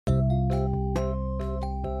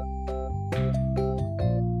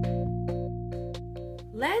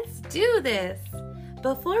let's do this.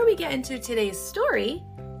 Before we get into today's story,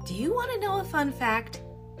 do you want to know a fun fact?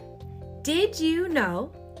 Did you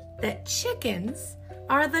know that chickens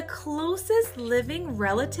are the closest living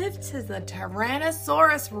relative to the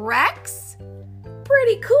Tyrannosaurus Rex?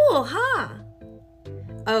 Pretty cool, huh?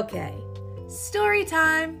 Okay, story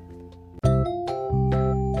time.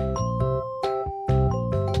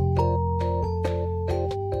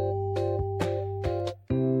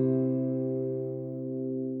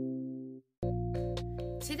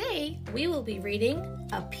 Today, we will be reading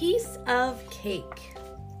A Piece of Cake.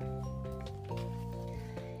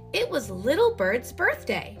 It was Little Bird's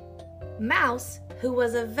birthday. Mouse, who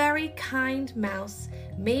was a very kind mouse,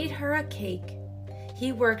 made her a cake.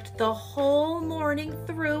 He worked the whole morning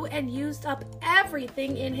through and used up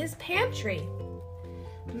everything in his pantry.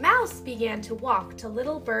 Mouse began to walk to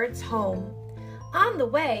Little Bird's home. On the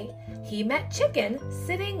way, he met Chicken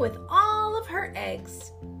sitting with all of her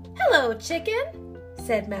eggs. "Hello, Chicken,"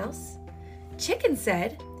 said Mouse. Chicken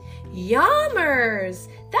said, "Yummers!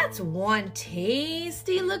 That's one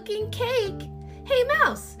tasty-looking cake. Hey,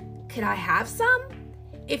 Mouse, could I have some?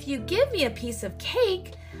 If you give me a piece of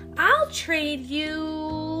cake, I'll trade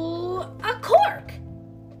you a cork."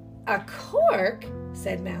 "A cork?"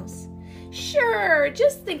 said Mouse. "Sure,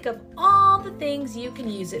 just think of all the things you can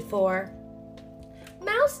use it for."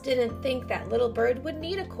 Mouse didn't think that Little Bird would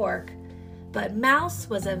need a cork, but Mouse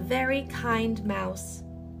was a very kind mouse.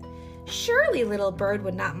 Surely Little Bird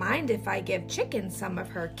would not mind if I give Chicken some of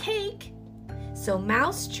her cake. So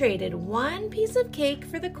Mouse traded one piece of cake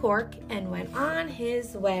for the cork and went on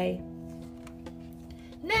his way.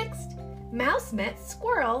 Next, Mouse met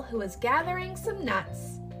Squirrel, who was gathering some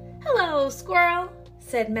nuts. "Hello, Squirrel,"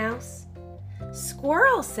 said Mouse.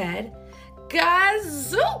 Squirrel said,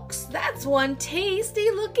 "Gazooks, that's one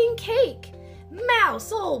tasty-looking cake.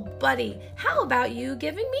 Mouse, old buddy, how about you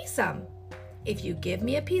giving me some? If you give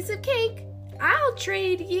me a piece of cake, I'll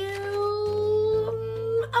trade you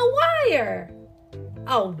a wire."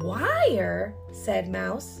 "A wire?" said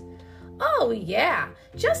Mouse. "Oh yeah,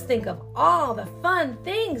 just think of all the fun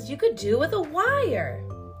things you could do with a wire."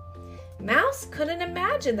 Mouse couldn't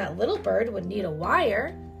imagine that Little Bird would need a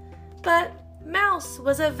wire, but Mouse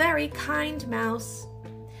was a very kind mouse.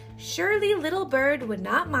 Surely Little Bird would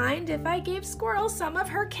not mind if I gave Squirrel some of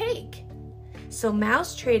her cake. So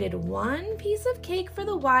Mouse traded one piece of cake for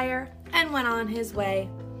the wire and went on his way.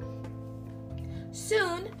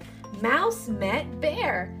 Soon, Mouse met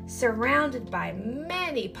Bear, surrounded by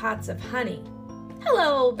many pots of honey.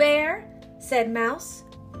 "Hello, Bear," said Mouse.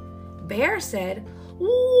 Bear said,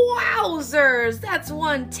 "Wowzers, that's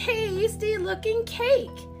one tasty-looking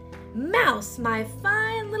cake. Mouse, my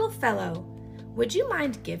fine little fellow, would you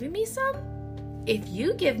mind giving me some? If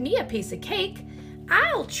you give me a piece of cake,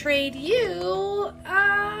 I'll trade you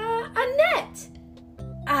a net."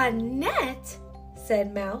 "A net?"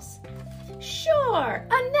 said Mouse. "Sure,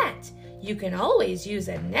 a net. You can always use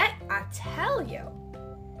a net, I tell you."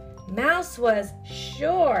 Mouse was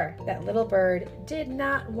sure that Little Bird did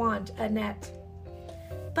not want a net.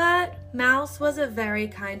 But Mouse was a very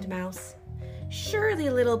kind mouse. Surely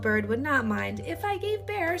Little Bird would not mind if I gave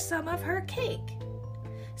Bear some of her cake.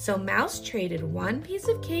 So Mouse traded one piece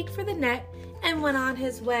of cake for the net and went on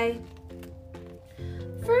his way.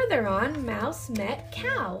 Further on, Mouse met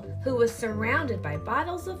Cow, who was surrounded by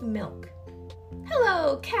bottles of milk.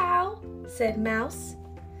 "Hello, Cow," said Mouse.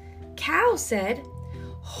 Cow said,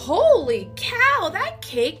 "Holy cow, that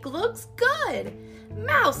cake looks good.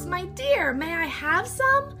 Mouse, my dear, may I have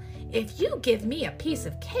some? If you give me a piece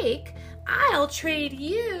of cake, I'll trade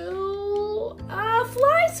you a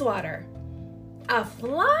fly swatter." "A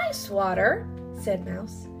fly swatter?" said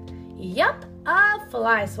Mouse. "Yup, a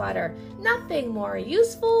fly swatter. Nothing more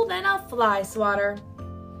useful than a fly swatter."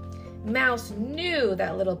 Mouse knew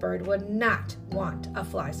that Little Bird would not want a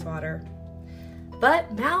fly swatter.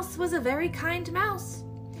 But Mouse was a very kind mouse.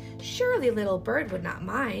 Surely Little Bird would not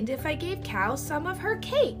mind if I gave Cow some of her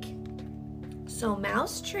cake. So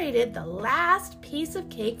Mouse traded the last piece of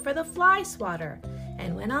cake for the fly swatter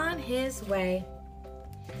and went on his way.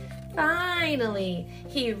 Finally,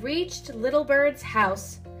 he reached Little Bird's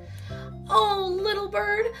house. "Oh, Little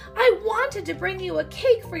Bird, I wanted to bring you a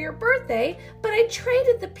cake for your birthday, but I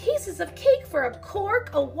traded the pieces of cake for a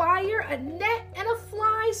cork, a wire, a net, and a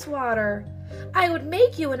fly swatter. I would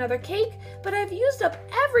make you another cake, but I've used up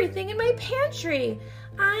everything in my pantry.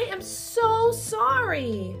 I am so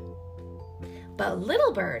sorry." But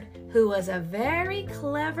Little Bird, who was a very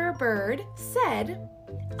clever bird, said,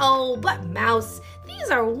 "Oh, but Mouse, these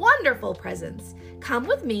are wonderful presents. Come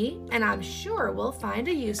with me, and I'm sure we'll find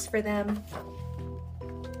a use for them."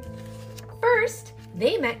 First,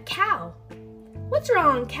 they met Cow. "What's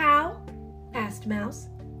wrong, Cow?" asked Mouse.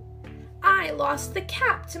 "I lost the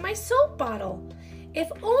cap to my soap bottle.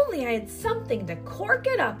 If only I had something to cork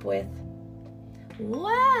it up with."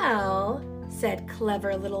 "Well," said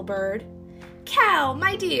Clever Little Bird, "Cow,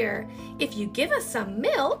 my dear, if you give us some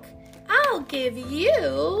milk, I'll give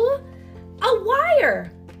you a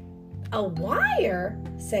wire." "A wire?"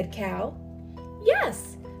 said Cow.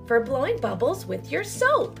 "Yes, for blowing bubbles with your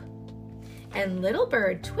soap." And Little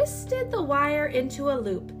Bird twisted the wire into a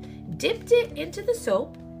loop, dipped it into the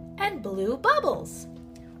soap, and blew bubbles.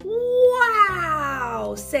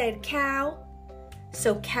 "Wow!" said Cow.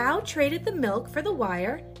 So Cow traded the milk for the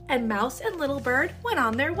wire, and Mouse and Little Bird went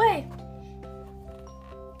on their way.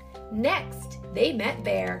 Next, they met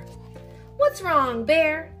Bear. "What's wrong,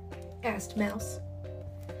 Bear?" asked Mouse.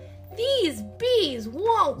 "These bees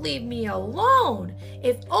won't leave me alone.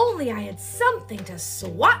 If only I had something to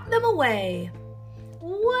swat them away."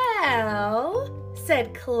 "Well,"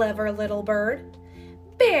 said Clever Little Bird,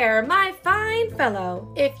 "Bear, my fine fellow,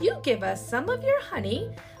 if you give us some of your honey,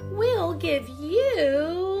 we'll give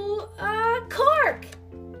you a cork."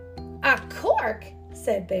 "A cork?"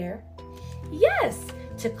 said Bear. "Yes,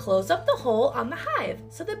 to close up the hole on the hive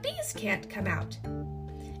so the bees can't come out."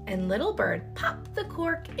 And Little Bird popped the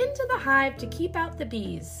cork into the hive to keep out the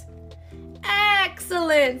bees.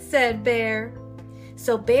 "Excellent," said Bear.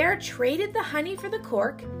 So Bear traded the honey for the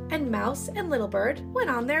cork, and Mouse and Little Bird went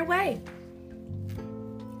on their way.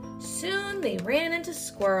 Soon they ran into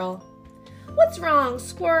Squirrel. "What's wrong,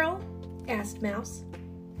 Squirrel?" asked Mouse.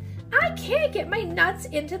 "I can't get my nuts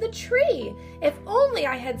into the tree. If only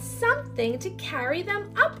I had something to carry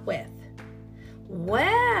them up with."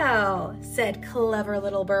 "Well," said Clever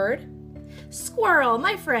Little Bird, "Squirrel,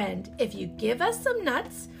 my friend, if you give us some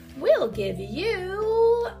nuts, we'll give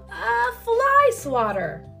you a fly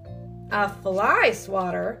swatter." "A fly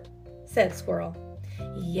swatter?" said Squirrel.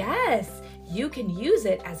 "Yes, you can use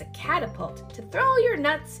it as a catapult to throw your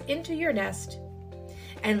nuts into your nest."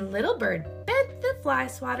 And Little Bird bent the fly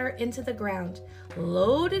swatter into the ground,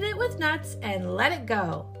 loaded it with nuts, and let it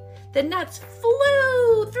go. The nuts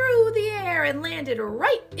flew through the air and landed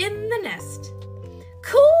right in the nest.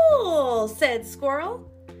 "Cool," said Squirrel.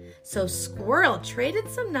 So Squirrel traded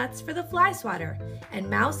some nuts for the fly swatter, and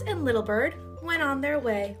Mouse and Little Bird went on their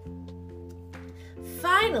way.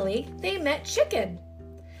 Finally, they met Chicken.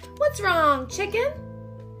 "What's wrong, Chicken?"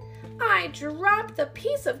 "I dropped the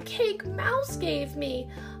piece of cake Mouse gave me.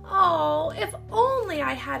 Oh, if only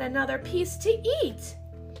I had another piece to eat."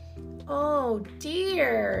 "Oh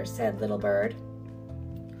dear," said Little Bird.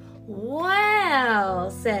 "Well,"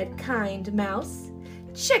 said kind Mouse,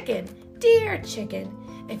 "Chicken, dear Chicken,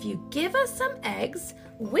 if you give us some eggs,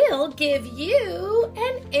 we'll give you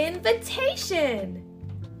an invitation."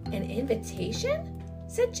 "An invitation?"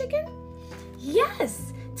 said Chicken.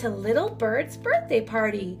 "Yes, to Little Bird's birthday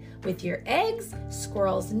party with your eggs,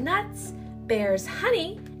 Squirrel's nuts, Bear's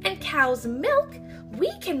honey, and Cow's milk.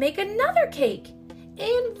 We can make another cake.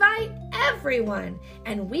 Invite everyone,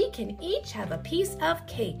 and we can each have a piece of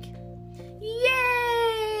cake."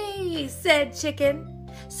 "Yay!" said Chicken.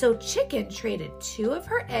 So Chicken traded 2 of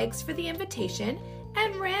her eggs for the invitation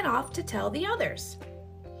and ran off to tell the others.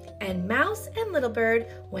 And Mouse and Little Bird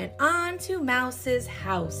went on to Mouse's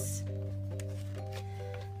house.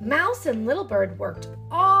 Mouse and Little Bird worked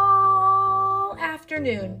all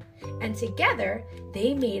afternoon, and together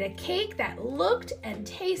they made a cake that looked and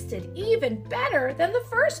tasted even better than the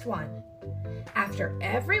first one. After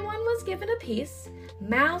everyone was given a piece,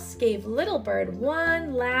 Mouse gave Little Bird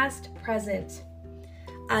one last present: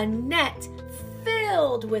 a net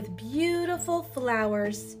filled with beautiful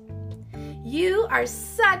flowers. "You are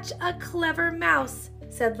such a clever mouse,"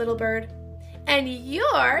 said Little Bird, "and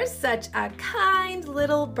you're such a kind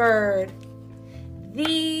little bird."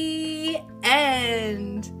 The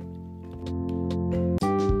end.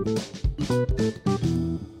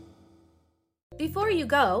 Before you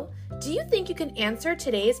go, do you think you can answer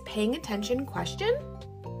today's paying attention question?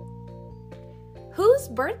 Whose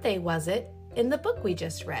birthday was it in the book we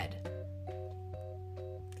just read?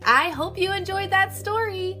 I hope you enjoyed that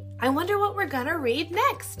story. I wonder what we're gonna read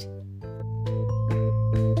next.